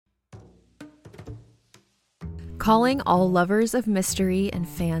Calling all lovers of mystery and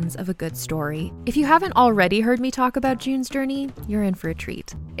fans of a good story. If you haven't already heard me talk about June's Journey, you're in for a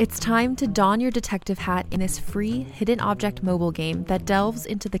treat. It's time to don your detective hat in this free hidden object mobile game that delves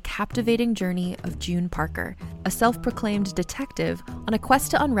into the captivating journey of June Parker, a self-proclaimed detective on a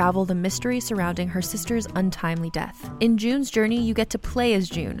quest to unravel the mystery surrounding her sister's untimely death. In June's Journey, you get to play as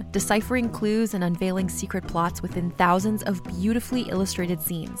June, deciphering clues and unveiling secret plots within thousands of beautifully illustrated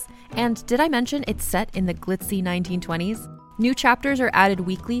scenes. And did I mention it's set in the glitzy 1920s? New chapters are added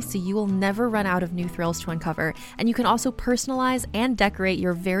weekly, so you will never run out of new thrills to uncover, and you can also personalize and decorate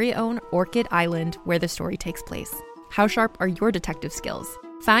your very own Orchid Island where the story takes place. How sharp are your detective skills?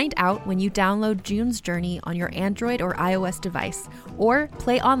 Find out when you download June's Journey on your Android or iOS device, or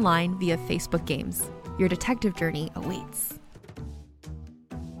play online via Facebook Games. Your detective journey awaits.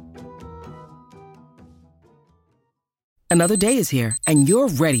 Another day is here, and you're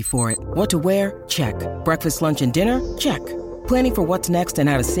ready for it. What to wear? Check. Breakfast, lunch, and dinner? Check. Planning for what's next and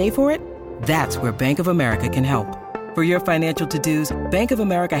how to save for it? That's where Bank of America can help. For your financial to-dos, Bank of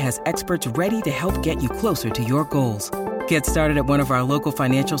America has experts ready to help get you closer to your goals. Get started at one of our local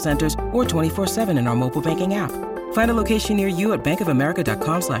financial centers or 24/7 in our mobile banking app. Find a location near you at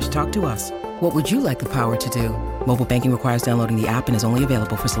bankofamerica.com/talktous. What would you like the power to do? Mobile banking requires downloading the app and is only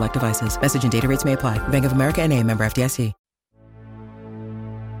available for select devices. Message and data rates may apply. Bank of America N.A., member FDIC.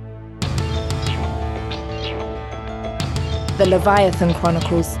 The Leviathan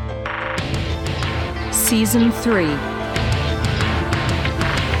Chronicles. Season 3.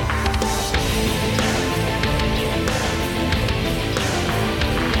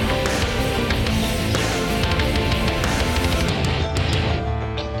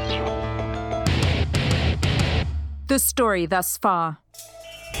 The story thus far.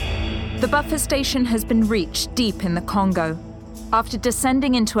 The buffer station has been reached deep in the Congo. After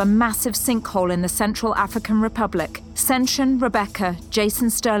descending into a massive sinkhole in the Central African Republic, Senshin, Rebecca, Jason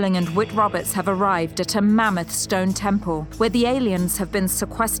Sterling and Whit Roberts have arrived at a mammoth stone temple where the aliens have been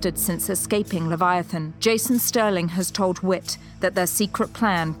sequestered since escaping Leviathan. Jason Sterling has told Whit that their secret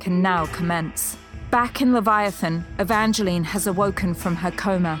plan can now commence. Back in Leviathan, Evangeline has awoken from her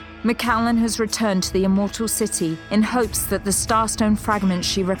coma. McAllen has returned to the Immortal City in hopes that the Starstone fragments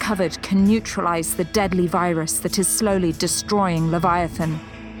she recovered can neutralize the deadly virus that is slowly destroying Leviathan.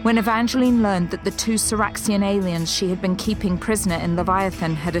 When Evangeline learned that the 2 Syraxian aliens she had been keeping prisoner in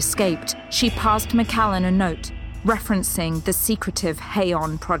Leviathan had escaped, she passed McAllen a note referencing the secretive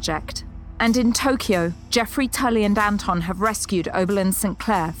Heion project. And in Tokyo, Jeffrey, Tully and Anton have rescued Oberlin St.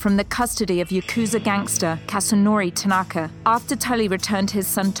 Clair from the custody of Yakuza gangster Kasunori Tanaka. After Tully returned his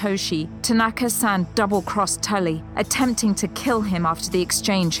son Toshi, Tanaka-san double-crossed Tully, attempting to kill him after the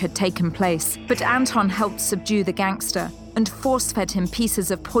exchange had taken place. But Anton helped subdue the gangster and force-fed him pieces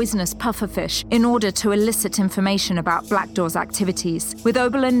of poisonous pufferfish in order to elicit information about Black Door's activities. With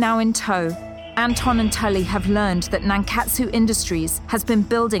Oberlin now in tow, Anton and Tully have learned that Nankatsu Industries has been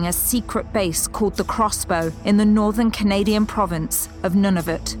building a secret base called the Crossbow in the northern Canadian province of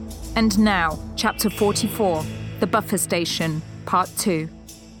Nunavut. And now, Chapter 44, The Buffer Station, Part 2.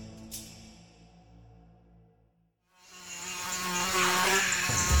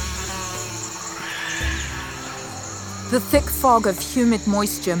 The thick fog of humid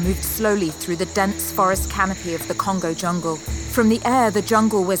moisture moved slowly through the dense forest canopy of the Congo jungle. From the air, the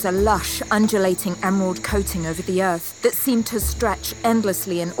jungle was a lush, undulating emerald coating over the earth that seemed to stretch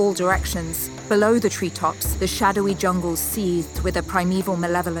endlessly in all directions. Below the treetops, the shadowy jungle seethed with a primeval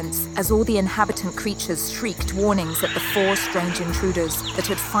malevolence as all the inhabitant creatures shrieked warnings at the 4 strange intruders that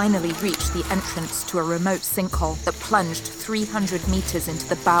had finally reached the entrance to a remote sinkhole that plunged 300 meters into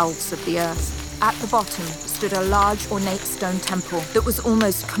the bowels of the earth. At the bottom stood a large, ornate stone temple that was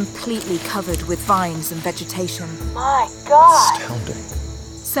almost completely covered with vines and vegetation. My God! Astounding.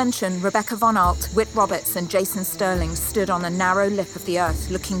 Senshin, Rebecca Von Alt, Whit Roberts and Jason Sterling stood on the narrow lip of the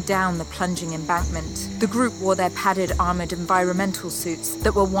earth looking down the plunging embankment. The group wore their padded armored environmental suits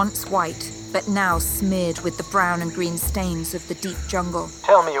that were once white, but now smeared with the brown and green stains of the deep jungle.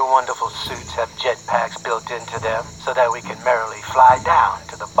 Tell me your wonderful suits have jetpacks built into them so that we can merrily fly down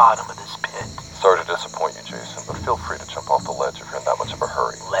to the bottom of this pit. Sorry to disappoint you, Jason, but feel free to jump off the ledge if you're in that much of a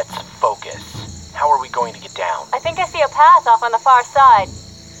hurry. Let's focus. How are we going to get down? I think I see a path off on the far side.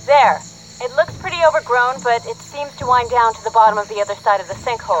 There. It looks pretty overgrown, but it seems to wind down to the bottom of the other side of the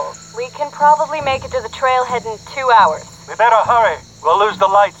sinkhole. We can probably make it to the trailhead in 2 hours. We better hurry. We'll lose the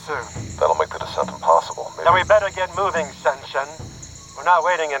light soon. That'll make the descent impossible. Then we better get moving, Senshin. We're not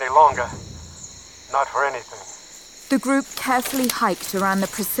waiting any longer. Not for anything. The group carefully hiked around the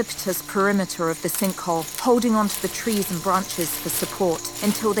precipitous perimeter of the sinkhole, holding onto the trees and branches for support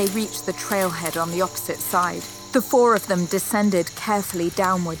until they reached the trailhead on the opposite side. The four of them descended carefully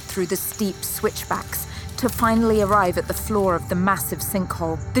downward through the steep switchbacks to finally arrive at the floor of the massive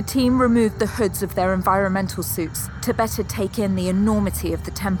sinkhole. The team removed the hoods of their environmental suits to better take in the enormity of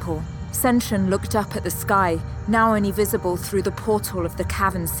the temple. Senshin looked up at the sky, now only visible through the portal of the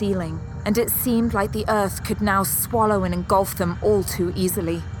cavern ceiling, and it seemed like the earth could now swallow and engulf them all too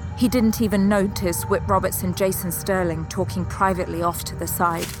easily. He didn't even notice Whit Roberts and Jason Sterling talking privately off to the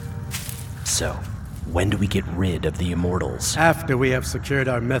side. So, when do we get rid of the Immortals? After we have secured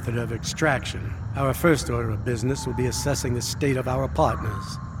our method of extraction. Our first order of business will be assessing the state of our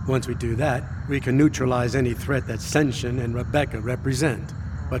partners. Once we do that, we can neutralize any threat that Senshin and Rebecca represent.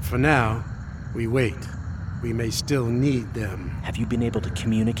 But for now, we wait. We may still need them. Have you been able to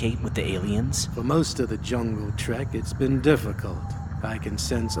communicate with the aliens? For most of the jungle trek, it's been difficult. I can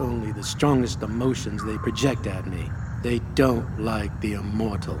sense only the strongest emotions they project at me. They don't like the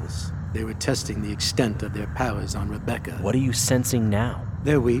Immortals. They were testing the extent of their powers on Rebecca. What are you sensing now?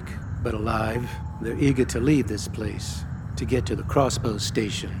 They're weak, but alive. They're eager to leave this place, to get to the crossbow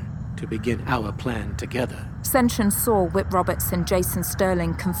station, to begin our plan together. Senshin saw Whit Roberts and Jason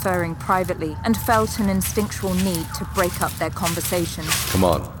Sterling conferring privately and felt an instinctual need to break up their conversation. Come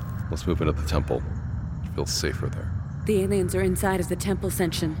on, let's move into the temple. It feels safer there. The aliens are inside of the temple,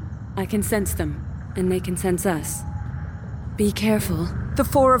 Senshin. I can sense them, and they can sense us. Be careful. The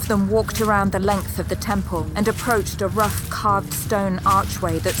four of them walked around the length of the temple and approached a rough carved stone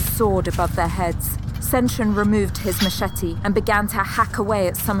archway that soared above their heads. Senshin removed his machete and began to hack away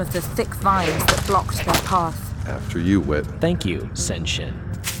at some of the thick vines that blocked their path. After you, Whit. Thank you, Senshin.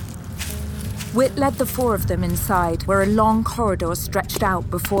 Whit led the four of them inside, where a long corridor stretched out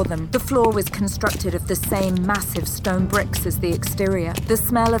before them. The floor was constructed of the same massive stone bricks as the exterior. The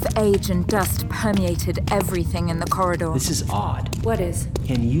smell of age and dust permeated everything in the corridor. This is odd. What is?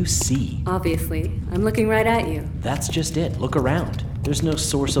 Can you see? Obviously. I'm looking right at you. That's just it. Look around. There's no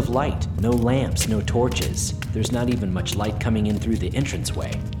source of light, no lamps, no torches. There's not even much light coming in through the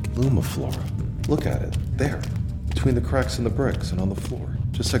entranceway. Lumiflora. Look at it. There. Between the cracks in the bricks and on the floor.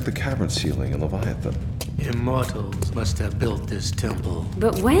 Just like the cavern ceiling in Leviathan. Immortals must have built this temple.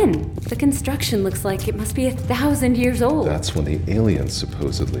 But when? The construction looks like it must be 1,000 years old. That's when the aliens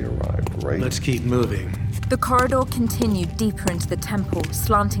supposedly arrived, right? Let's keep moving. The corridor continued deeper into the temple,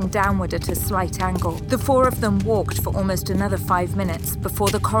 slanting downward at a slight angle. The four of them walked for almost another 5 minutes before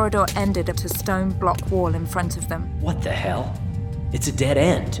the corridor ended at a stone block wall in front of them. What the hell? It's a dead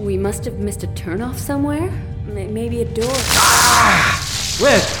end. We must have missed a turnoff somewhere? Maybe a door.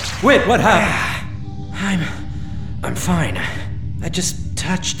 Whit, what happened? I'm fine. I just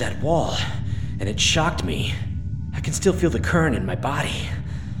touched that wall, and it shocked me. I can still feel the current in my body.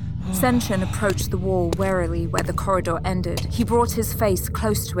 Senshin approached the wall warily where the corridor ended. He brought his face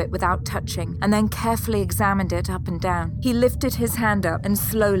close to it without touching, and then carefully examined it up and down. He lifted his hand up and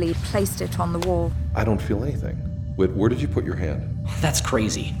slowly placed it on the wall. I don't feel anything. Whit, where did you put your hand? That's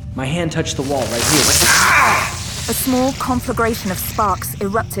crazy. My hand touched the wall right here, but... A small conflagration of sparks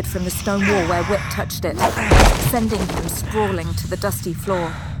erupted from the stone wall where Whit touched it, sending him sprawling to the dusty floor.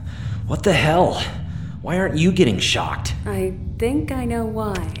 What the hell? Why aren't you getting shocked? I think I know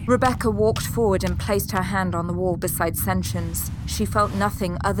why. Rebecca walked forward and placed her hand on the wall beside Senshin's. She felt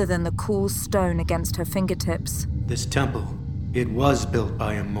nothing other than the cool stone against her fingertips. This temple, it was built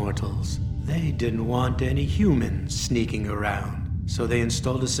by Immortals. They didn't want any humans sneaking around, so they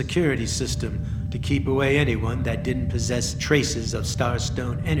installed a security system to keep away anyone that didn't possess traces of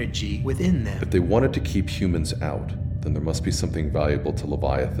Starstone energy within them. If they wanted to keep humans out, then there must be something valuable to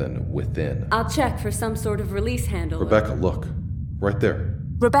Leviathan within. I'll check for some sort of release handle. Rebecca, look. Right there.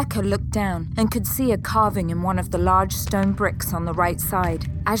 Rebecca looked down and could see a carving in one of the large stone bricks on the right side.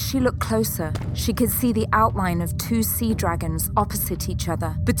 As she looked closer, she could see the outline of two sea dragons opposite each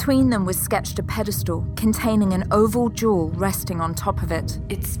other. Between them was sketched a pedestal containing an oval jewel resting on top of it.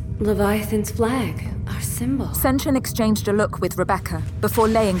 It's Leviathan's flag, our symbol. Senshin exchanged a look with Rebecca before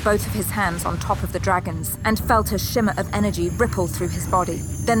laying both of his hands on top of the dragons and felt a shimmer of energy ripple through his body.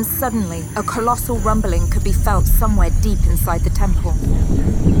 Then suddenly, a colossal rumbling could be felt somewhere deep inside the temple.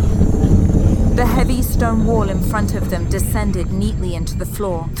 The heavy stone wall in front of them descended neatly into the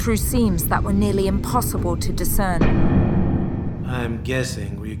floor through seams that were nearly impossible to discern. I'm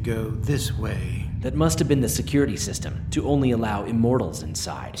guessing we go this way. That must have been the security system to only allow Immortals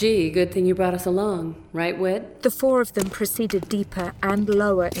inside. Gee, good thing you brought us along, right, Whit? The four of them proceeded deeper and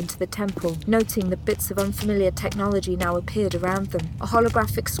lower into the temple, noting that bits of unfamiliar technology now appeared around them. A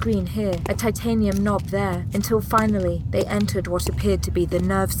holographic screen here, a titanium knob there, until finally they entered what appeared to be the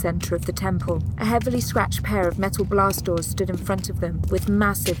nerve center of the temple. A heavily scratched pair of metal blast doors stood in front of them, with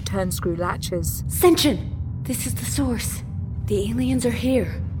massive turn-screw latches. Senshin! This is the source. The aliens are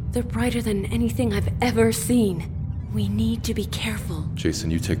here. They're brighter than anything I've ever seen. We need to be careful.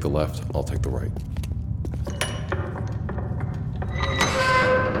 Jason, you take the left, I'll take the right.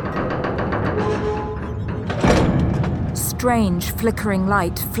 Strange, flickering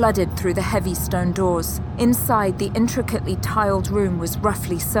light flooded through the heavy stone doors. Inside, the intricately tiled room was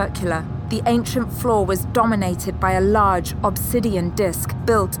roughly circular. The ancient floor was dominated by a large obsidian disc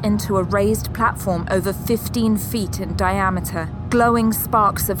built into a raised platform over 15 feet in diameter. Glowing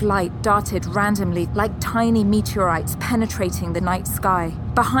sparks of light darted randomly like tiny meteorites penetrating the night sky.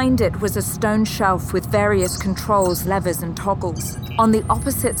 Behind it was a stone shelf with various controls, levers, and toggles. On the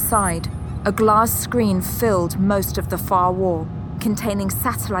opposite side, a glass screen filled most of the far wall, containing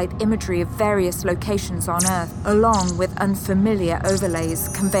satellite imagery of various locations on Earth, along with unfamiliar overlays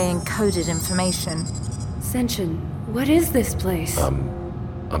conveying coded information. Senshin, what is this place?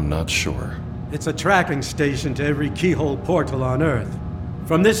 I'm not sure. It's a tracking station to every keyhole portal on Earth.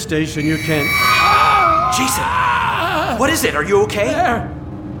 From this station, you can... Jason! What is it? Are you okay?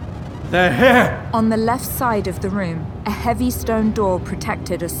 They're here! On the left side of the room, a heavy stone door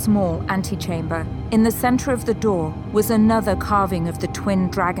protected a small antechamber. In the center of the door was another carving of the twin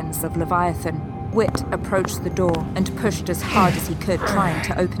dragons of Leviathan. Wit approached the door and pushed as hard as he could, trying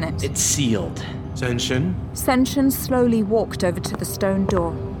to open it. It's sealed. Senshin? Senshin slowly walked over to the stone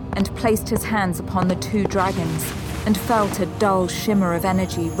door and placed his hands upon the two dragons and felt a dull shimmer of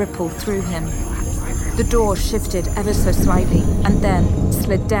energy ripple through him. The door shifted ever so slightly and then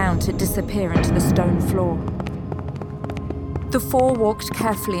slid down to disappear into the stone floor. The four walked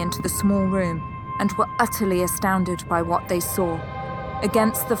carefully into the small room and were utterly astounded by what they saw.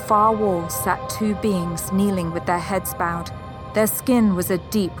 Against the far wall sat two beings kneeling with their heads bowed. Their skin was a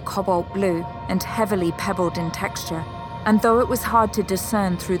deep cobalt blue and heavily pebbled in texture, and though it was hard to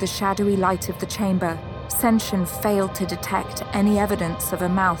discern through the shadowy light of the chamber, Senshin failed to detect any evidence of a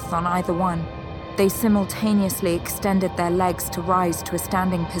mouth on either one. They simultaneously extended their legs to rise to a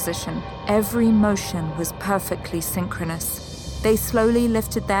standing position. Every motion was perfectly synchronous. They slowly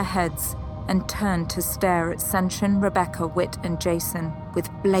lifted their heads and turned to stare at Senshin, Rebecca, Wit, and Jason with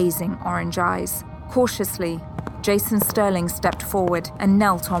blazing orange eyes. Cautiously, Jason Sterling stepped forward and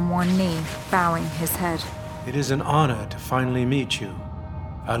knelt on one knee, bowing his head. It is an honor to finally meet you.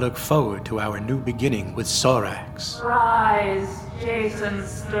 I look forward to our new beginning with Sorax. Rise, Jason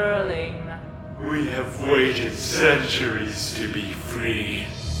Sterling. We have waited centuries to be free.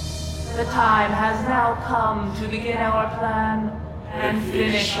 The time has now come to begin our plan and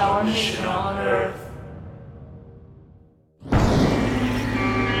finish our mission on Earth.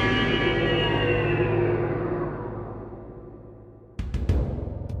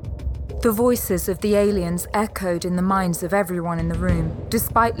 The voices of the aliens echoed in the minds of everyone in the room.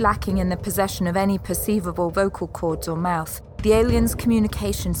 Despite lacking in the possession of any perceivable vocal cords or mouth, the aliens'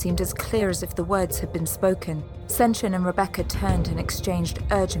 communication seemed as clear as if the words had been spoken. Senshin and Rebecca turned and exchanged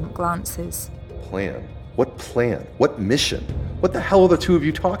urgent glances. Plan? What plan? What mission? What the hell are the two of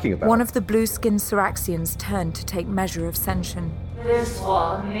you talking about? One of the blue-skinned Soraxians turned to take measure of Senshin. This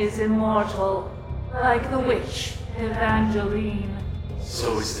one is immortal, like the witch, Evangeline.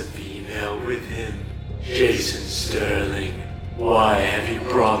 So is the female with him, Jason Sterling. Why have you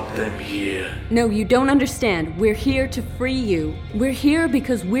brought them here? No, you don't understand. We're here to free you. We're here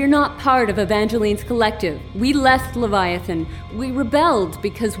because we're not part of Evangeline's collective. We left Leviathan. We rebelled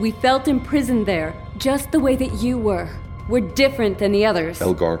because we felt imprisoned there, just the way that you were. We're different than the others.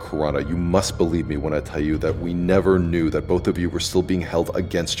 Elgar and Karana, you must believe me when I tell you that we never knew that both of you were still being held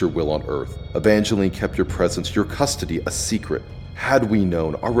against your will on Earth. Evangeline kept your presence, your custody, a secret. Had we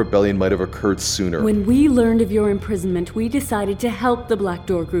known, our rebellion might have occurred sooner. When we learned of your imprisonment, we decided to help the Black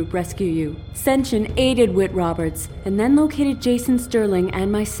Door Group rescue you. Senshin aided Whit Roberts, and then located Jason Sterling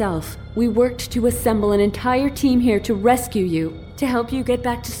and myself. We worked to assemble an entire team here to rescue you, to help you get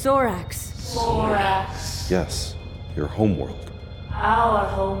back to Sorax. Sorax. Yes, your homeworld. Our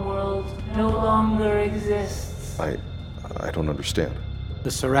homeworld no longer exists. I don't understand. The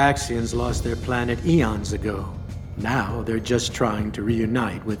Soraxians lost their planet eons ago. Now they're just trying to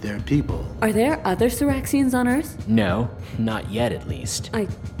reunite with their people. Are there other Soraxians on Earth? No, not yet at least.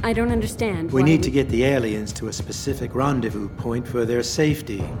 I don't understand. We need to get the aliens to a specific rendezvous point for their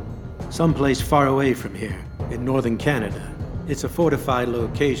safety. Someplace far away from here, in northern Canada. It's a fortified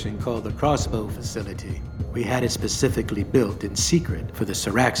location called the Crossbow Facility. We had it specifically built in secret for the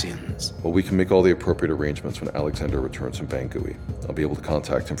Soraxians. Well, we can make all the appropriate arrangements when Alexander returns from Bangui. I'll be able to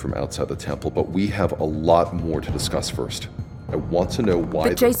contact him from outside the temple, but we have a lot more to discuss first. I want to know why.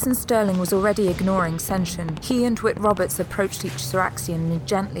 But Jason Sterling was already ignoring Senshin. He and Whit Roberts approached each Syraxian and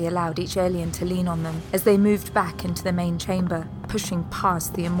gently allowed each alien to lean on them as they moved back into the main chamber, pushing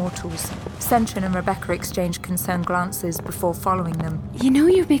past the Immortals. Senshin and Rebecca exchanged concerned glances before following them. You know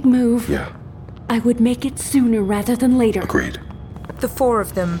your big move? Yeah. I would make it sooner rather than later. Agreed. The four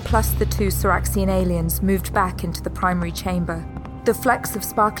of them, plus the two Syraxian aliens, moved back into the primary chamber. The flecks of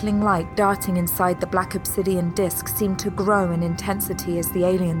sparkling light darting inside the black obsidian disc seemed to grow in intensity as the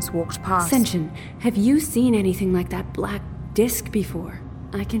aliens walked past. Senshin, have you seen anything like that black disc before?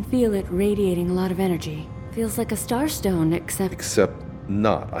 I can feel it radiating a lot of energy. Feels like a starstone, except... Except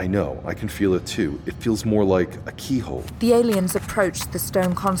not, I know. I can feel it too. It feels more like a keyhole. The aliens approached the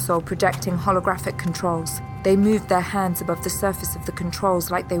stone console projecting holographic controls. They moved their hands above the surface of the controls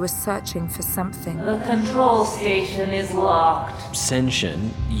like they were searching for something. The control station is locked.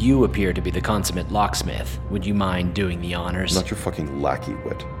 Senshin, you appear to be the consummate locksmith. Would you mind doing the honors? Not your fucking lackey,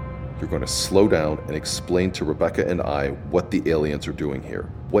 Whit. You're going to slow down and explain to Rebecca and I what the aliens are doing here.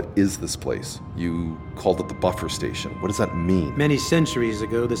 What is this place? You called it the buffer station. What does that mean? Many centuries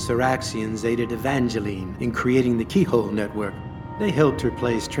ago, the Syraxians aided Evangeline in creating the Keyhole Network. They helped her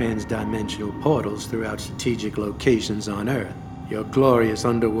place trans-dimensional portals throughout strategic locations on Earth. Your glorious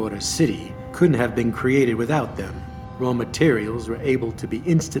underwater city couldn't have been created without them. Raw materials were able to be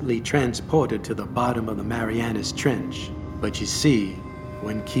instantly transported to the bottom of the Marianas Trench. But you see,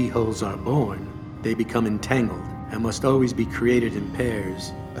 when keyholes are born, they become entangled and must always be created in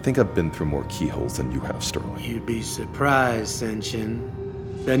pairs. I think I've been through more keyholes than you have, Sterling. You'd be surprised, Senshin.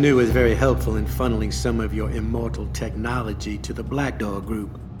 Bennu was very helpful in funneling some of your immortal technology to the Black Dog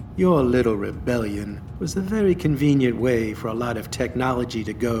Group. Your little rebellion was a very convenient way for a lot of technology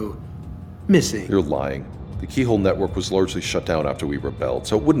to go missing. You're lying. The Keyhole Network was largely shut down after we rebelled,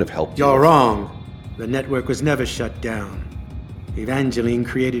 so it wouldn't have helped you. You're wrong. The network was never shut down. Evangeline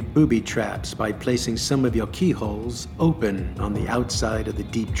created booby traps by placing some of your keyholes open on the outside of the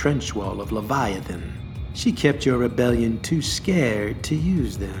deep trench wall of Leviathan. She kept your rebellion too scared to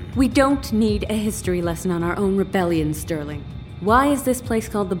use them. We don't need a history lesson on our own rebellion, Sterling. Why is this place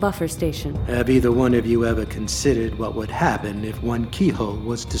called the buffer station? Have either one of you ever considered what would happen if one keyhole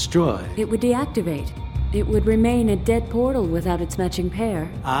was destroyed? It would deactivate. It would remain a dead portal without its matching pair.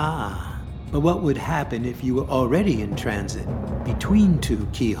 Ah, but what would happen if you were already in transit between two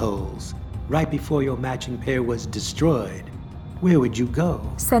keyholes, right before your matching pair was destroyed? Where would you go?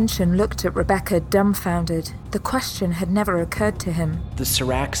 Senshin looked at Rebecca dumbfounded. The question had never occurred to him. The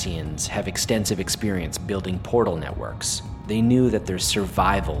Syraxians have extensive experience building portal networks. They knew that their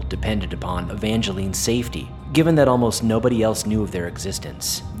survival depended upon Evangeline's safety. Given that almost nobody else knew of their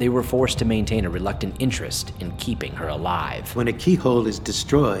existence, they were forced to maintain a reluctant interest in keeping her alive. When a keyhole is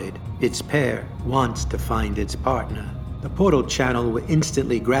destroyed, its pair wants to find its partner. The portal channel will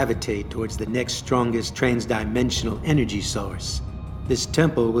instantly gravitate towards the next strongest transdimensional energy source. This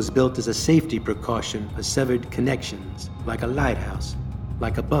temple was built as a safety precaution for severed connections, like a lighthouse,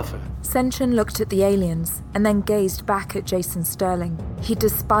 like a buffer. Senshin looked at the aliens and then gazed back at Jason Sterling. He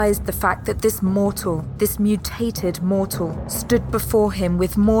despised the fact that this mortal, this mutated mortal, stood before him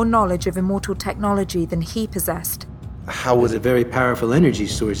with more knowledge of immortal technology than he possessed. How was a very powerful energy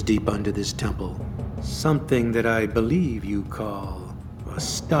source deep under this temple? Something that I believe you call a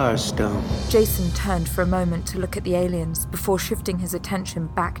starstone. Jason turned for a moment to look at the aliens before shifting his attention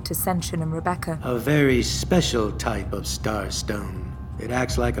back to Senshin and Rebecca. A very special type of starstone. It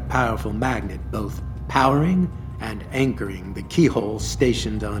acts like a powerful magnet, both powering and anchoring the keyholes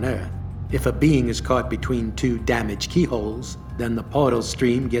stationed on Earth. If a being is caught between two damaged keyholes, then the portal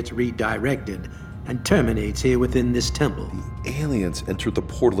stream gets redirected and terminates here within this temple. The aliens entered the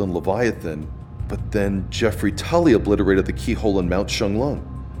portal in Leviathan, but then Jeffrey Tully obliterated the keyhole in Mount Shenglong.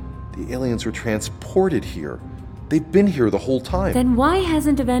 The aliens were transported here. They've been here the whole time. Then why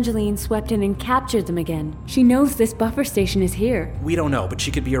hasn't Evangeline swept in and captured them again? She knows this buffer station is here. We don't know, but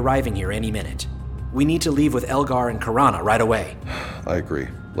she could be arriving here any minute. We need to leave with Elgar and Karana right away. I agree.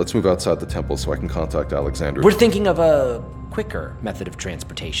 Let's move outside the temple so I can contact Alexander. We're thinking of a quicker method of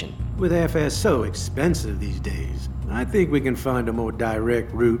transportation. With airfare so expensive these days, I think we can find a more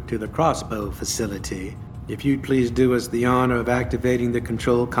direct route to the crossbow facility. If you'd please do us the honor of activating the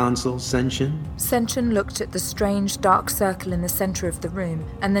control console, Senshin. Senshin looked at the strange dark circle in the center of the room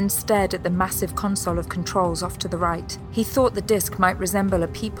and then stared at the massive console of controls off to the right. He thought the disc might resemble a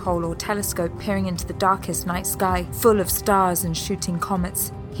peephole or telescope peering into the darkest night sky, full of stars and shooting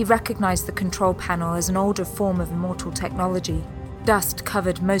comets. He recognized the control panel as an older form of immortal technology. Dust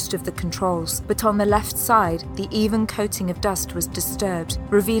covered most of the controls, but on the left side, the even coating of dust was disturbed,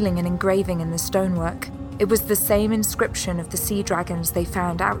 revealing an engraving in the stonework. It was the same inscription of the sea dragons they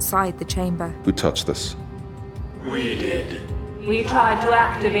found outside the chamber. Who touched this? We did. We tried to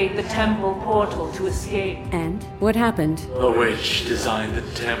activate the temple portal to escape. And what happened? A witch designed the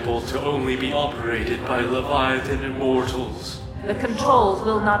temple to only be operated by Leviathan immortals. The controls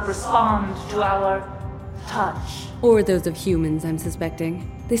will not respond to our touch. Or those of humans, I'm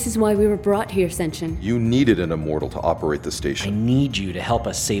suspecting. This is why we were brought here, Senshin. You needed an immortal to operate the I station. need you to help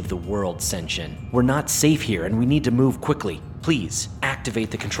us save the world, Senshin. We're not safe here, and we need to move quickly. Please,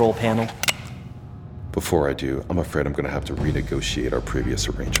 activate the control panel. Before I do, I'm afraid I'm going to have to renegotiate our previous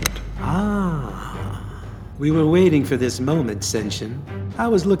arrangement. We were waiting for this moment, Senshin. I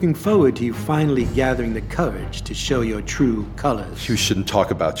was looking forward to you finally gathering the courage to show your true colors. You shouldn't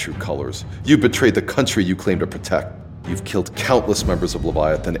talk about true colors. You betrayed the country you claim to protect. You've killed countless members of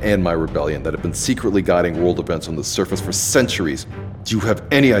Leviathan and my rebellion that have been secretly guiding world events on the surface for centuries. Do you have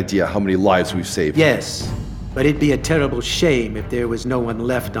any idea how many lives we've saved? Yes, but it'd be a terrible shame if there was no one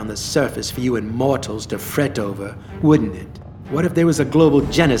left on the surface for you immortals to fret over, wouldn't it? What if there was a global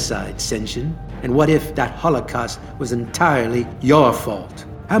genocide, Senshin? And what if that Holocaust was entirely your fault?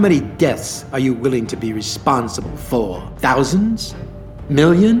 How many deaths are you willing to be responsible for? Thousands?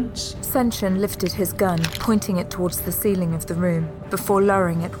 Millions? Senshin lifted his gun, pointing it towards the ceiling of the room, before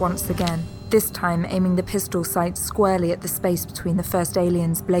lowering it once again, this time aiming the pistol sight squarely at the space between the first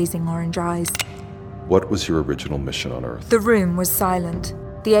alien's blazing orange eyes. What was your original mission on Earth? The room was silent.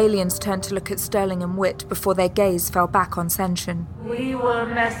 The aliens turned to look at Sterling and Wit before their gaze fell back on Senshin. We were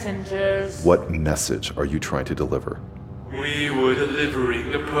messengers. What message are you trying to deliver? We were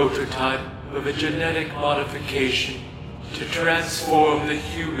delivering the prototype of a genetic modification to transform the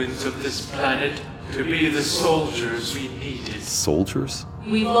humans of this planet to be the soldiers we needed. Soldiers?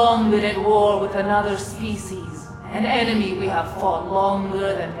 We've long been at war with another species, an enemy we have fought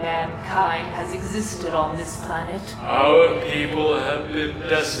longer than mankind has existed on this planet. Our people have been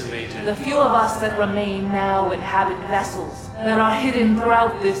decimated. The few of us that remain now inhabit vessels that are hidden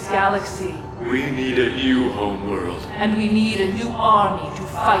throughout this galaxy. We need a new homeworld. And we need a new army to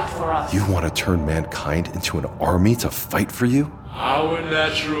fight for us. You want to turn mankind into an army to fight for you? Our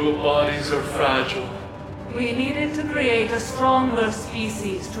natural bodies are fragile. We needed to create a stronger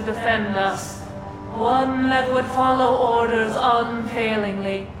species to defend us. One that would follow orders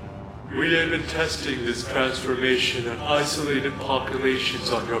unfailingly. We had been testing this transformation on isolated populations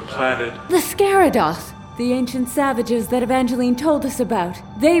on your planet. The Scaradoth! The ancient savages that Evangeline told us about.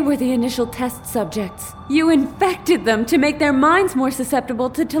 They were the initial test subjects. You infected them to make their minds more susceptible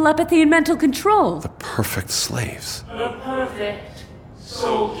to telepathy and mental control. The perfect slaves. The perfect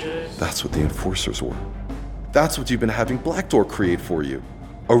soldiers. That's what the enforcers were. That's what you've been having Black Door create for you.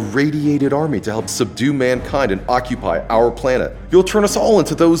 A radiated army to help subdue mankind and occupy our planet. You'll turn us all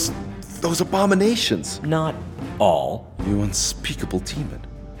into those abominations. Not all. You unspeakable demon.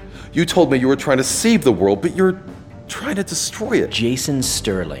 You told me you were trying to save the world, but you're trying to destroy it. Jason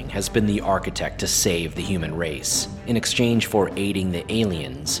Sterling has been the architect to save the human race. In exchange for aiding the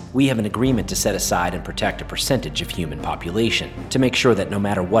aliens, we have an agreement to set aside and protect a percentage of human population to make sure that no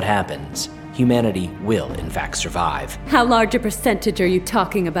matter what happens, humanity will in fact survive. How large a percentage are you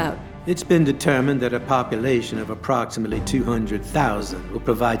talking about? It's been determined that a population of approximately 200,000 will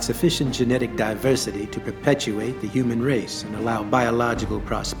provide sufficient genetic diversity to perpetuate the human race and allow biological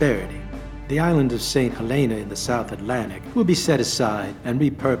prosperity. The island of St. Helena in the South Atlantic will be set aside and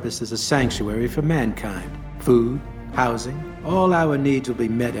repurposed as a sanctuary for mankind. Food, housing, all our needs will be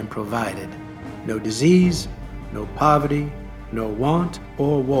met and provided. No disease, no poverty, no want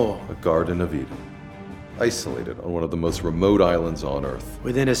or war. A Garden of Eden. Isolated on one of the most remote islands on Earth.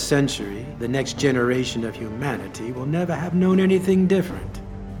 Within a century, the next generation of humanity will never have known anything different.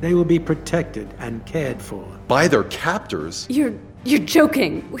 They will be protected and cared for. By their captors? You're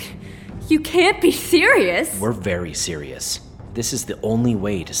joking. You can't be serious. We're very serious. This is the only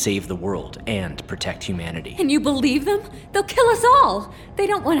way to save the world and protect humanity. And you believe them? They'll kill us all. They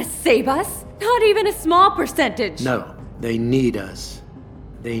don't want to save us. Not even a small percentage. No, they need us.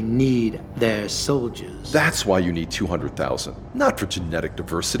 They need their soldiers. That's why you need 200,000. Not for genetic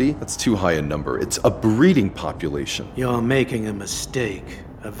diversity. That's too high a number. It's a breeding population. You're making a mistake.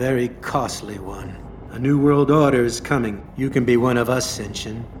 A very costly one. A new world order is coming. You can be one of us,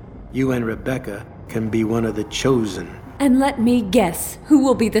 Senshin. You and Rebecca can be one of the chosen. And let me guess, who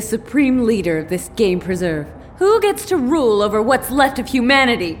will be the supreme leader of this game preserve? Who gets to rule over what's left of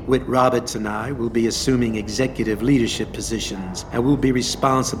humanity? Whit Roberts and I will be assuming executive leadership positions, and we'll be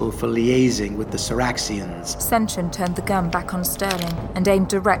responsible for liaising with the Syraxians. Senshin turned the gun back on Sterling and aimed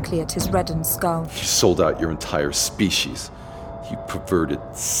directly at his reddened skull. You sold out your entire species. You perverted,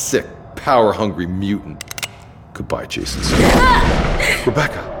 sick, power-hungry mutant. Goodbye, Jason.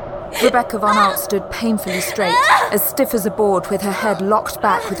 Rebecca! Rebecca Von Alt stood painfully straight, as stiff as a board, with her head locked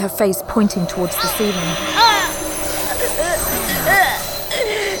back with her face pointing towards the ceiling.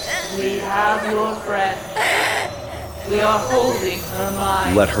 We have your friend. We are holding her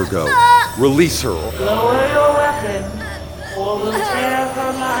mind. Let her go. Release her. Lower your weapon, or we'll tear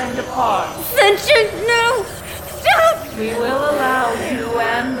her mind apart. Sentient, no! Stop! We will allow you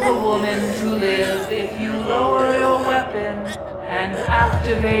and the woman to live if you lower your weapon and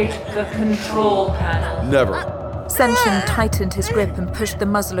activate the control panel. Never. Senshin tightened his grip and pushed the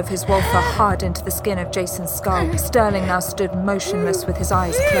muzzle of his Wolfer hard into the skin of Jason's skull. Sterling now stood motionless with his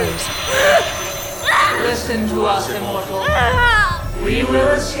eyes closed. Listen to us, Immortal. We will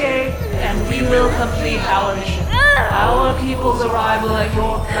escape, and we will complete our mission. Our people's arrival at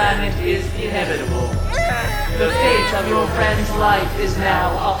your planet is inevitable. The fate of your friend's life is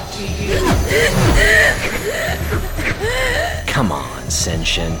now up to you. Come on,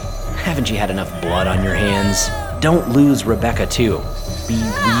 Senshin. Haven't you had enough blood on your hands? Don't lose Rebecca, too. Be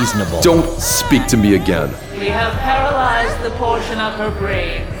reasonable. Don't speak to me again. We have paralyzed the portion of her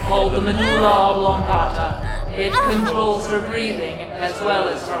brain called the medulla oblongata. It controls her breathing as well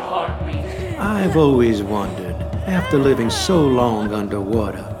as her heartbeat. I've always wondered, after living so long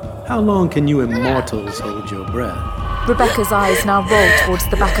underwater, how long can you immortals hold your breath? Rebecca's eyes now rolled towards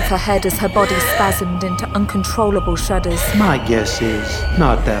the back of her head as her body spasmed into uncontrollable shudders. My guess is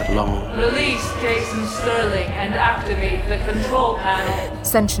not that long. Release Jason Sterling and activate the control panel.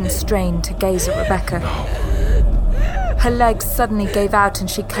 Senshin strained to gaze at Rebecca. Her legs suddenly gave out and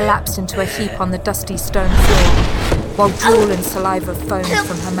she collapsed into a heap on the dusty stone floor, while drool and saliva foamed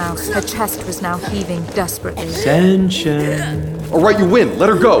from her mouth. Her chest was now heaving desperately. Senshin. All right, you win. Let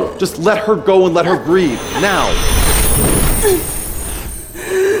her go. Just let her go and let her breathe. Now.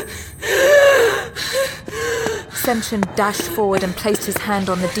 Senshin dashed forward and placed his hand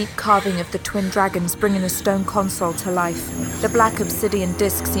on the deep carving of the twin dragons, bringing the stone console to life. The black obsidian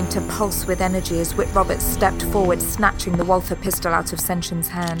disc seemed to pulse with energy as Whit Roberts stepped forward, snatching the Walther pistol out of Senshin's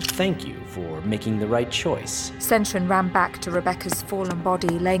hand. Thank you for making the right choice. Senshin ran back to Rebecca's fallen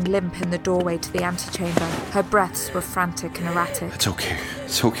body, laying limp in the doorway to the antechamber. Her breaths were frantic and erratic. It's okay.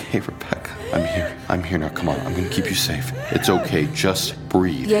 It's okay, Rebecca. I'm here now. Come on. I'm gonna keep you safe. It's okay. Just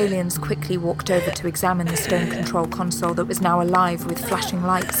breathe. The aliens quickly walked over to examine the stone control console that was now alive with flashing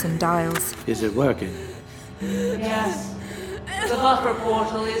lights and dials. Is it working? Yes. The buffer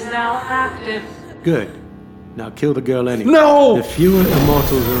portal is now active. Good. Now kill the girl anyway. No! The fewer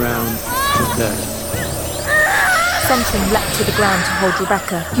immortals around, the better. Senshin leapt to the ground to hold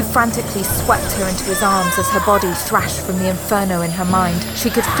Rebecca. He frantically swept her into his arms as her body thrashed from the inferno in her mind. She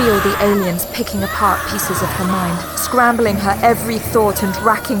could feel the aliens picking apart pieces of her mind, scrambling her every thought and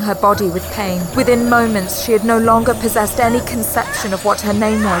racking her body with pain. Within moments, she had no longer possessed any conception of what her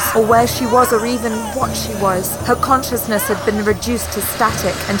name was, or where she was, or even what she was. Her consciousness had been reduced to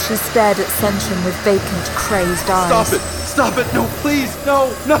static, and she stared at Senshin with vacant, crazed eyes. Stop it! Stop it! No, please!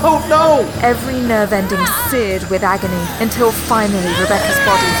 No! No! No! Every nerve ending seared with agony, until finally Rebecca's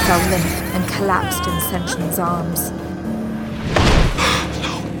body fell limp and collapsed in Senshin's arms.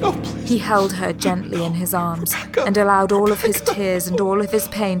 No, please. He held her gently in his arms and allowed all of his tears and all of his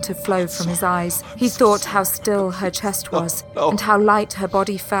pain to flow from his eyes. He thought how still her chest was and how light her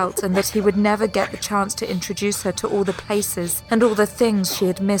body felt, and that he would never get the chance to introduce her to all the places and all the things she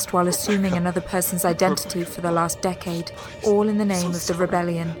had missed while assuming another person's identity for the last decade, all in the name of the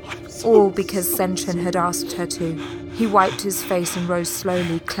rebellion, all because Senshin had asked her to. He wiped his face and rose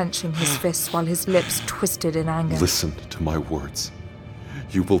slowly, clenching his fists while his lips twisted in anger. Listen to my words.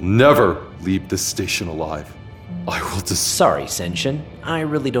 You will never leave this station alive. I will Sorry, Senshin. I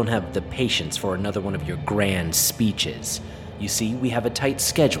really don't have the patience for another one of your grand speeches. You see, we have a tight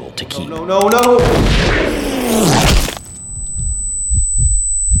schedule to keep. No!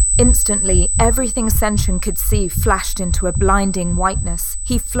 Instantly, everything Senshin could see flashed into a blinding whiteness.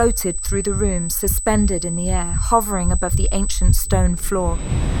 He floated through the room, suspended in the air, hovering above the ancient stone floor.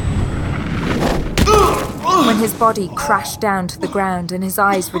 When his body crashed down to the ground and his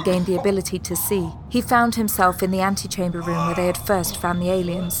eyes regained the ability to see, he found himself in the antechamber room where they had first found the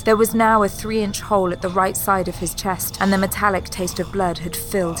aliens. There was now a 3-inch hole at the right side of his chest, and the metallic taste of blood had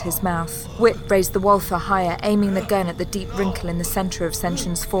filled his mouth. Whit raised the Walther higher, aiming the gun at the deep wrinkle in the center of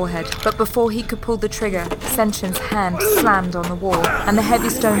Senshin's forehead. But before he could pull the trigger, Senshin's hand slammed on the wall, and the heavy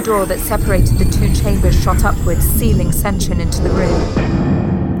stone door that separated the two chambers shot upwards, sealing Senshin into the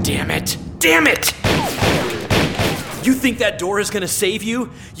room. Damn it! Damn it! You think that door is gonna save you?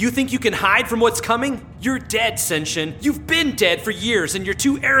 You think you can hide from what's coming? You're dead, Senshin. You've been dead for years, and you're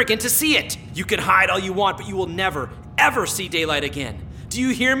too arrogant to see it. You can hide all you want, but you will never, ever see daylight again. Do you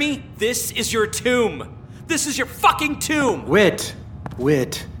hear me? This is your tomb. This is your fucking tomb! Wit.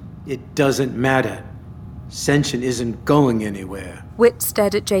 It doesn't matter. Senshin isn't going anywhere. Wit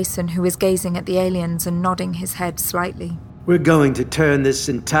stared at Jason, who was gazing at the aliens and nodding his head slightly. We're going to turn this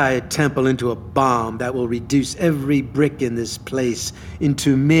entire temple into a bomb that will reduce every brick in this place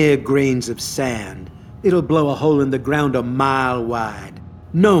into mere grains of sand. It'll blow a hole in the ground a mile wide.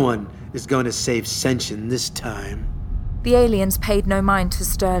 No one is going to save Senshin this time. The aliens paid no mind to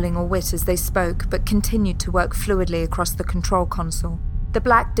Sterling or Wit as they spoke, but continued to work fluidly across the control console. The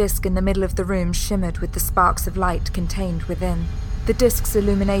black disk in the middle of the room shimmered with the sparks of light contained within. The disk's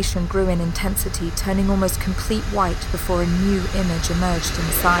illumination grew in intensity, turning almost complete white before a new image emerged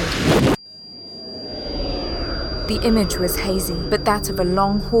inside. The image was hazy, but that of a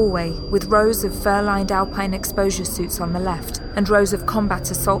long hallway, with rows of fur-lined alpine exposure suits on the left, and rows of combat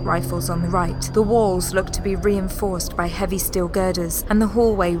assault rifles on the right. The walls looked to be reinforced by heavy steel girders, and the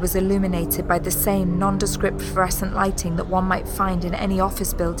hallway was illuminated by the same nondescript fluorescent lighting that one might find in any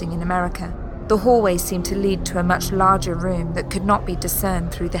office building in America. The hallway seemed to lead to a much larger room that could not be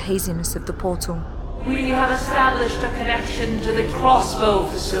discerned through the haziness of the portal. We have established a connection to the crossbow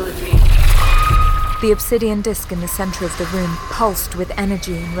facility. The obsidian disc in the center of the room pulsed with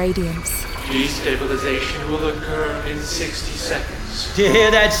energy and radiance. Destabilization will occur in 60 seconds. Do you hear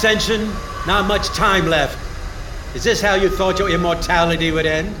that, Senshin? Not much time left. Is this how you thought your immortality would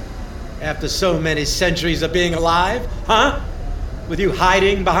end? After so many centuries of being alive? Huh? With you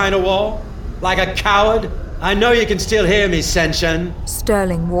hiding behind a wall? Like a coward? I know you can still hear me, Senshin.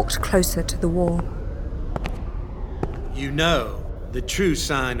 Sterling walked closer to the wall. You know, the true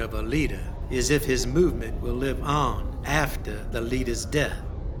sign of a leader is if his movement will live on after the leader's death.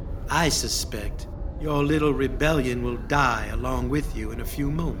 I suspect your little rebellion will die along with you in a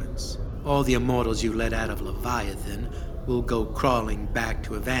few moments. All the immortals you let out of Leviathan will go crawling back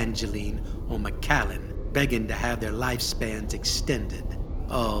to Evangeline or McAllen, begging to have their lifespans extended.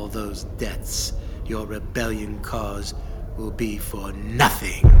 All those deaths your rebellion caused will be for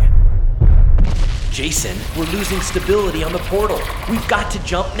nothing. Jason, we're losing stability on the portal. We've got to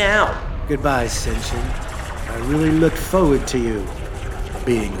jump now. Goodbye, Senshin. I really look forward to you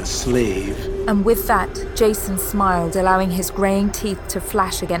being a slave. And with that, Jason smiled, allowing his graying teeth to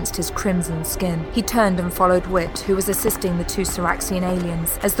flash against his crimson skin. He turned and followed Wit, who was assisting the two Syraxian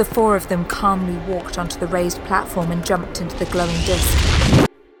aliens, as the four of them calmly walked onto the raised platform and jumped into the glowing disc,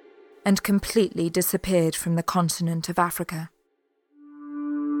 and completely disappeared from the continent of Africa.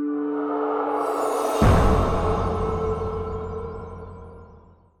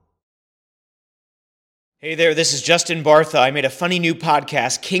 Hey there, this is Justin Bartha. I made a funny new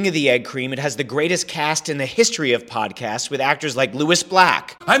podcast, King of the Egg Cream. It has the greatest cast in the history of podcasts with actors like Louis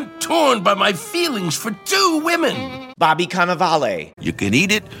Black. I'm torn by my feelings for two women. Bobby Cannavale. You can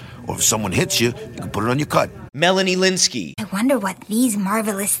eat it, or if someone hits you, you can put it on your cut. Melanie Linsky. I wonder what these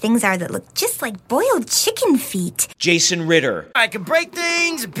marvelous things are that look just like boiled chicken feet. Jason Ritter. I can break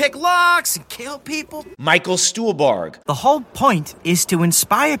things and pick locks and kill people. Michael Stuhlbarg. The whole point is to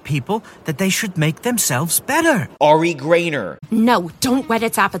inspire people that they should make themselves better. Ari Grainer. No, don't whet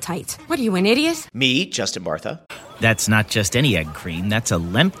its appetite. What are you, an idiot? Me, Justin Bartha. That's not just any egg cream, that's a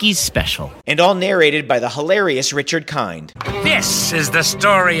Lemke's special. And all narrated by the hilarious Richard Kind. This is the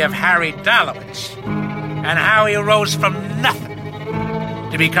story of Harry Dalowitz and how he rose from nothing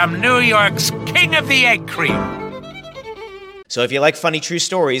to become New York's King of the Egg Cream. So if you like funny true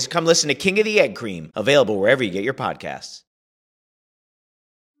stories, come listen to King of the Egg Cream, available wherever you get your podcasts.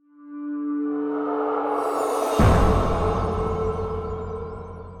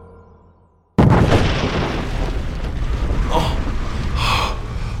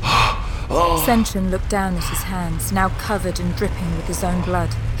 Senshin looked down at his hands, now covered and dripping with his own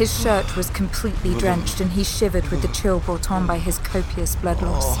blood. His shirt was completely drenched, and he shivered with the chill brought on by his copious blood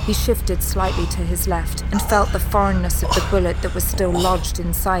loss. He shifted slightly to his left, and felt the foreignness of the bullet that was still lodged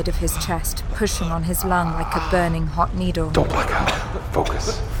inside of his chest, pushing on his lung like a burning hot needle. Don't black out.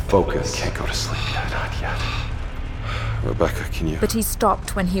 Focus. Focus. You can't go to sleep yet. Not yet. Rebecca, can you... But he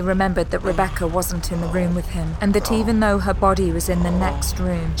stopped when he remembered that Rebecca wasn't in the room with him, and that even though her body was in the next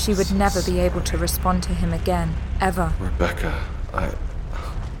room, she would never be able to respond to him again, ever. Rebecca.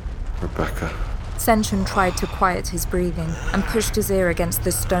 Senshin tried to quiet his breathing, and pushed his ear against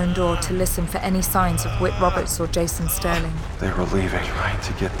the stone door to listen for any signs of Whit Roberts or Jason Sterling. They were leaving, right,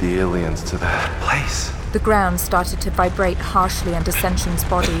 to get the aliens to that place. The ground started to vibrate harshly under Senshin's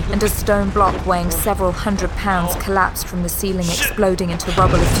body, and a stone block weighing several 100 pounds collapsed from the ceiling, exploding into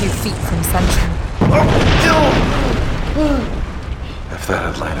rubble a few feet from Senshin. If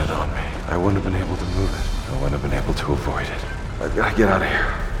that had landed on me, I wouldn't have been able to move it. I wouldn't have been able to avoid it. I've got to get out of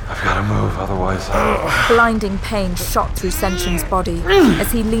here. I've got to move, otherwise Blinding pain shot through Senshin's body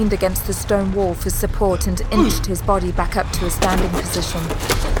as he leaned against the stone wall for support and inched his body back up to a standing position.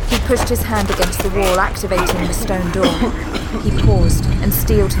 He pushed his hand against the wall, activating the stone door. He paused and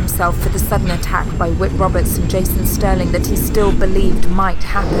steeled himself for the sudden attack by Whit Roberts and Jason Sterling that he still believed might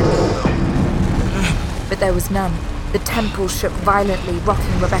happen. But there was none. The temple shook violently,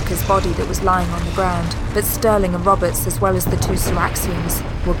 rocking Rebecca's body that was lying on the ground. But Sterling and Roberts, as well as the two Syraxians,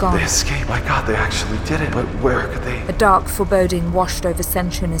 were gone. They escaped. My God, they actually did it. But where could they? A dark foreboding washed over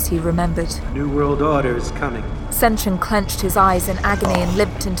Senshin as he remembered. New World Order is coming. Senshin clenched his eyes in agony and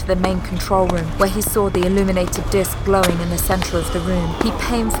limped into the main control room, where he saw the illuminated disc glowing in the center of the room. He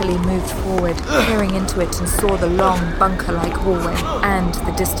painfully moved forward, peering into it, and saw the long, bunker-like hallway, and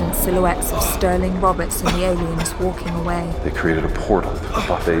the distant silhouettes of Sterling, Roberts, and the aliens walking away. They created a portal through the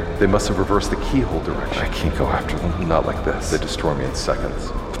buffet. They must have reversed the keyhole direction. I can't go after them. Not like this. They destroy me in seconds.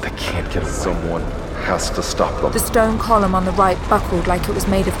 But they can't get away. Someone has to stop them. The stone column on the right buckled like it was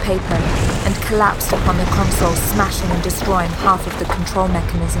made of paper and collapsed upon the console, smashing and destroying half of the control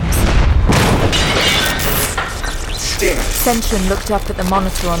mechanisms. Senshin looked up at the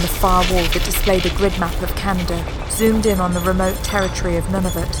monitor on the far wall that displayed a grid map of Canada, zoomed in on the remote territory of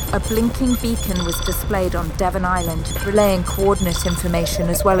Nunavut. A blinking beacon was displayed on Devon Island, relaying coordinate information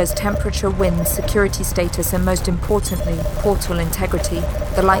as well as temperature, wind, security status, and most importantly, portal integrity.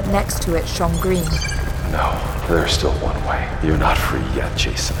 The light next to it shone green. No, there's still one way. You're not free yet,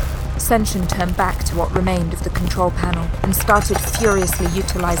 Jason. Senshin turned back to what remained of the control panel and started furiously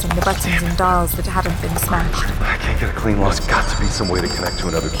utilizing the buttons and dials that hadn't been smashed. I can't get a clean lock. There's got to be some way to connect to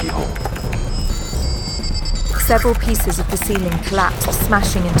another keyhole. Several pieces of the ceiling collapsed,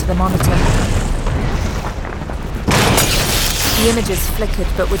 smashing into the monitor. The images flickered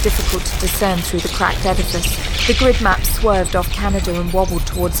but were difficult to discern through the cracked edifice. The grid map swerved off Canada and wobbled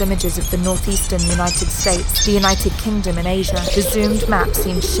towards images of the northeastern United States, the United Kingdom, and Asia. The zoomed map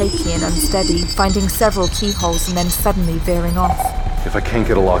seemed shaky and unsteady, finding several keyholes and then suddenly veering off. If I can't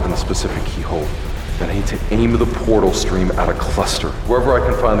get a lock on the specific keyhole, then I need to aim the portal stream at a cluster, wherever I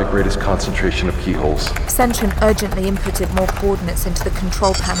can find the greatest concentration of keyholes. Senshin urgently inputted more coordinates into the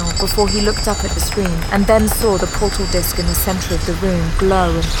control panel before he looked up at the screen, and then saw the portal disc in the center of the room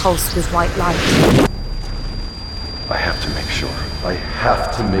glow and pulse with white light. I have to make sure. I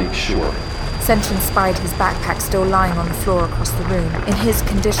have to make sure. Senshin spied his backpack still lying on the floor across the room. In his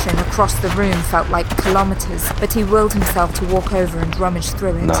condition, across the room felt like kilometers, but he willed himself to walk over and rummage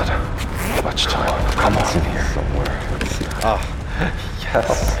through it. Not much time. Come on, in here somewhere. Let's see.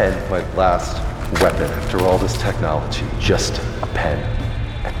 Yes. A pen, my last weapon after all this technology. Just a pen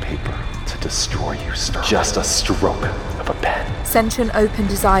and paper to destroy you, Sterling. Just a stroke of a pen. Senshin opened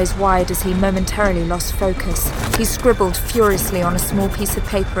his eyes wide as he momentarily lost focus. He scribbled furiously on a small piece of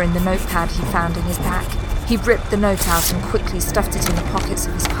paper in the notepad he found in his pack. He ripped the note out and quickly stuffed it in the pockets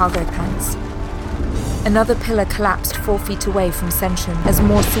of his cargo pants. Another pillar collapsed 4 feet away from Senshin as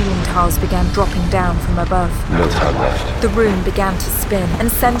more ceiling tiles began dropping down from above. No time left. The room began to spin,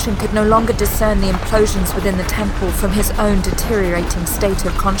 and Senshin could no longer discern the implosions within the temple from his own deteriorating state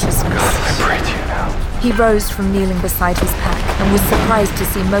of consciousness. God, I pray to you now. He rose from kneeling beside his pack and was surprised to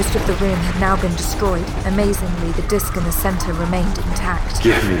see most of the room had now been destroyed. Amazingly, the disc in the center remained intact.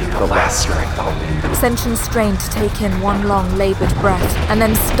 Give me the last strength I'll need. Senshin strained to take in one long, labored breath, and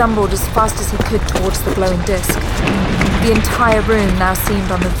then stumbled as fast as he could towards the glowing disc. The entire room now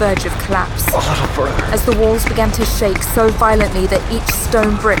seemed on the verge of collapse. A little further. As the walls began to shake so violently that each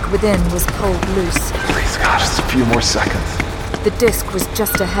stone brick within was pulled loose. Please, God, just a few more seconds. The disc was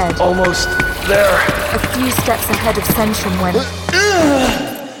just ahead. Almost there. A few steps ahead of Senshin when...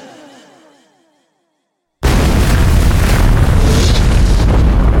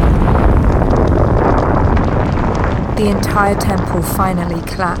 The entire temple finally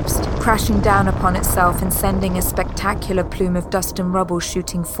collapsed, crashing down upon itself and sending a spectacular plume of dust and rubble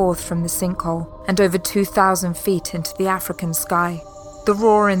shooting forth from the sinkhole, and over 2,000 feet into the African sky. The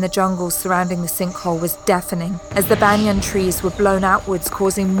roar in the jungle surrounding the sinkhole was deafening, as the banyan trees were blown outwards,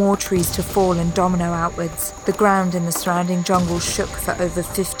 causing more trees to fall and domino outwards. The ground in the surrounding jungle shook for over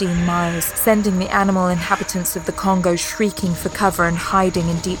 15 miles, sending the animal inhabitants of the Congo shrieking for cover and hiding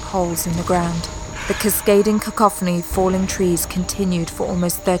in deep holes in the ground. The cascading cacophony of falling trees continued for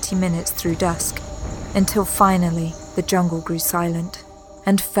almost 30 minutes through dusk, until finally the jungle grew silent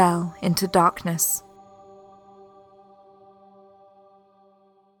and fell into darkness.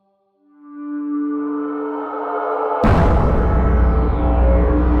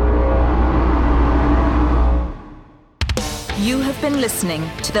 You've been listening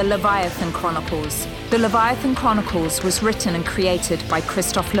to the Leviathan Chronicles. The Leviathan Chronicles was written and created by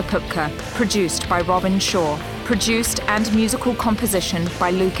Christoph Lepupka, produced by Robin Shaw, produced and musical composition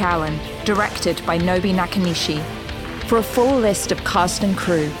by Luke Allen, directed by Nobi Nakanishi. For a full list of cast and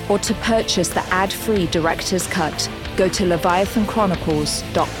crew, or to purchase the ad-free director's cut, go to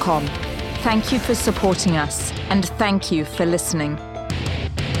leviathanchronicles.com. Thank you for supporting us, and thank you for listening.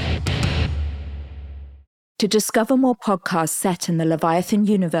 To discover more podcasts set in the Leviathan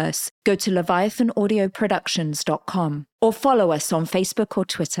universe, go to leviathanaudioproductions.com or follow us on Facebook or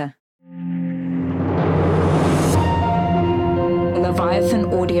Twitter.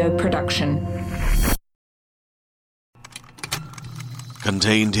 Leviathan Audio Production.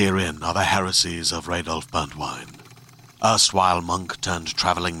 Contained herein are the heresies of Radolf Burntwine, erstwhile monk turned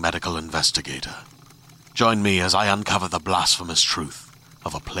traveling medical investigator. Join me as I uncover the blasphemous truth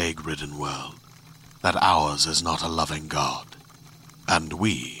of a plague-ridden world, that ours is not a loving God, and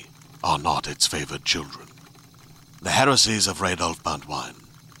we are not its favored children. The heresies of Radolf Burntwine,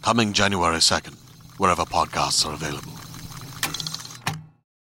 coming January 2nd, wherever podcasts are available.